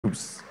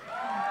TUUS.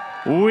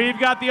 We've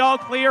got the all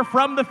clear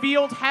from the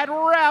field head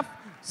ref,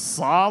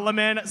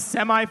 Solomon,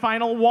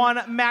 semifinal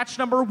 1, match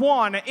number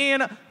 1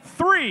 in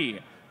 3,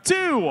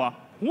 2,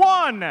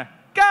 1,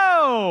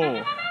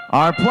 go!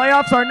 Our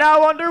playoffs are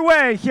now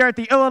underway here at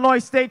the Illinois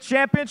State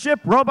Championship.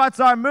 Robots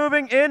are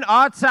moving in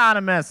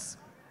autonomous.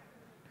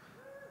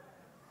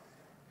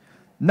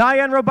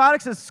 N.Y.A.N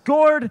Robotics has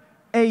scored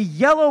a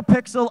yellow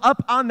pixel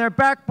up on their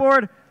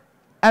backboard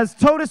as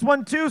TOTUS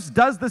 1 TUUS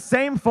does the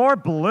same for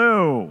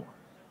blue.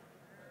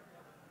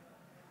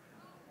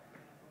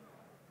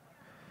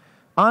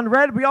 On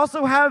red, we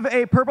also have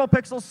a purple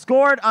pixel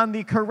scored on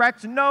the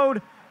correct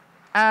node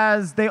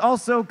as they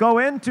also go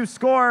in to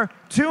score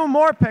 2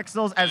 more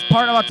pixels as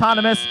part of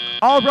autonomous.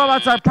 All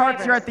robots are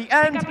parked here at the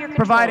end,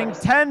 providing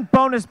 10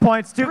 bonus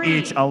points to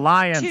each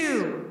alliance.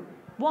 2,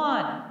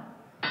 1.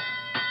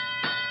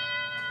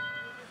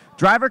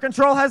 Driver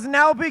control has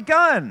now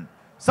begun.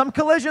 Some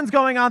collisions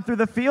going on through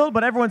the field,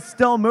 but everyone's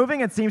still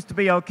moving. It seems to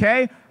be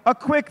okay. A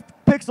quick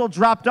pixel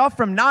dropped off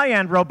from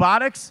N.Y.A.N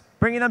Robotics,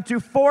 bringing them to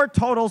 4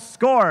 totals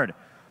scored.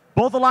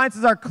 Both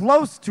alliances are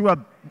close to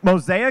a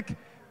mosaic,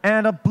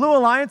 and a blue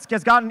alliance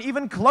has gotten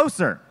even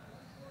closer.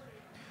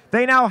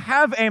 They now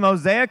have a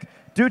mosaic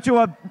due to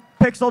a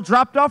pixel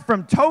dropped off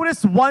from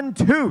TOTUS 1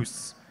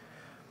 TUUS.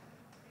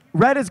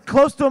 Red is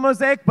close to a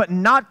mosaic, but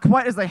not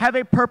quite, as they have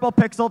a purple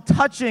pixel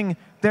touching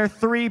their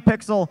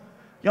 3-pixel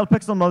yellow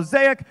pixel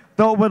mosaic,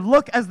 though it would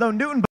look as though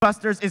Newton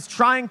Busters is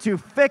trying to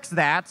fix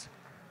that.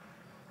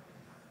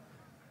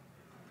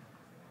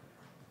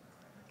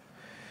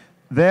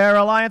 Their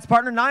alliance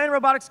partner, N.Y.A.N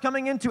Robotics,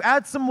 coming in to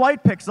add some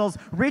white pixels,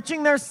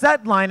 reaching their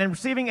set line and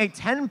receiving a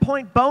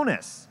 10-point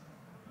bonus.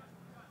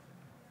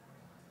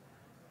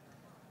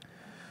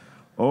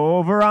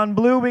 Over on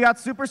blue, we got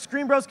Super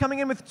Screen Bros coming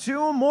in with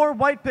 2 more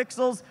white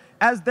pixels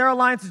as their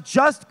alliance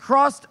just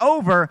crossed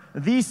over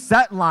the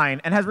set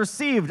line and has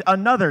received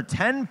another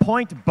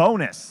 10-point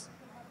bonus.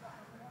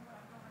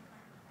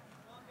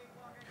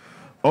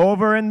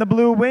 Over in the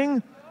blue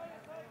wing,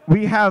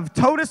 we have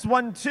TOTUS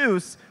 1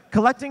 TUUS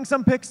collecting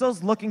some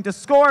pixels, looking to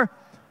score.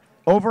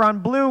 Over on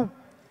blue,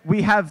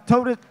 we have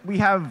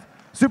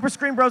Super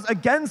Screen Bros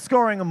again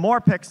scoring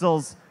more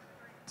pixels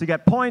to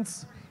get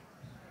points.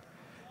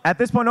 At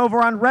this point,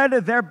 over on red,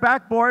 their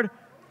backboard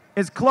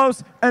is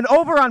close. And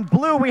over on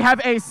blue, we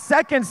have a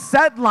second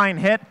set line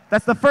hit.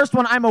 That's the first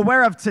one I'm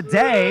aware of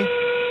today.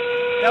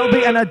 That will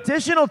be an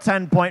additional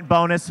 10-point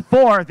bonus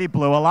for the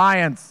Blue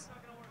Alliance.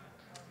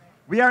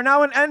 We are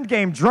now in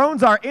endgame.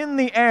 Drones are in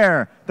the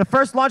air. The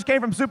first launch came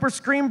from Super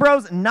Screen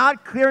Bros,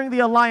 not clearing the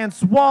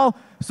Alliance wall,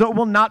 so it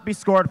will not be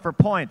scored for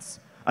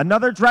points.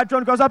 Another Dread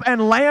drone goes up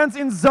and lands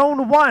in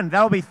Zone 1.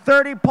 That will be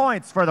 30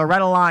 points for the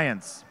Red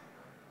Alliance.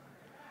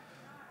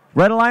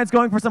 Red Alliance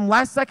going for some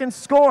last-second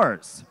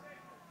scores.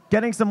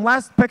 Getting some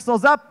last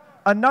pixels up.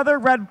 Another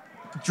red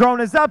drone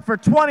is up for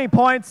 20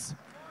 points.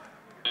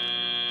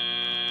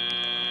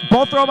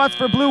 Both robots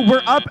for blue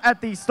were up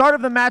at the start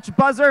of the match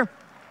buzzer.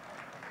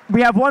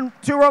 We have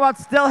 2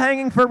 robots still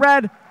hanging for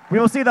red. We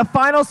will see the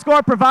final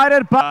score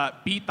provided by...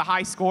 beat the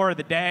high score of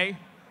the day.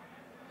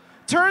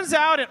 Turns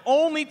out it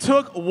only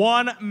took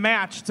 1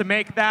 match to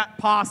make that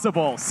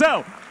possible.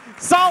 So,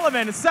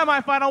 Solomon,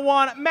 semifinal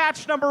 1,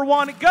 match number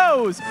 1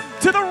 goes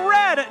to the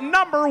red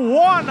number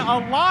 1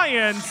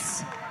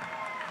 alliance.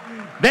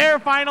 Their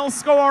final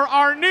score,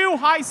 our new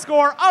high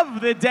score of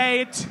the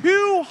day,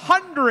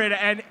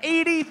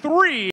 283.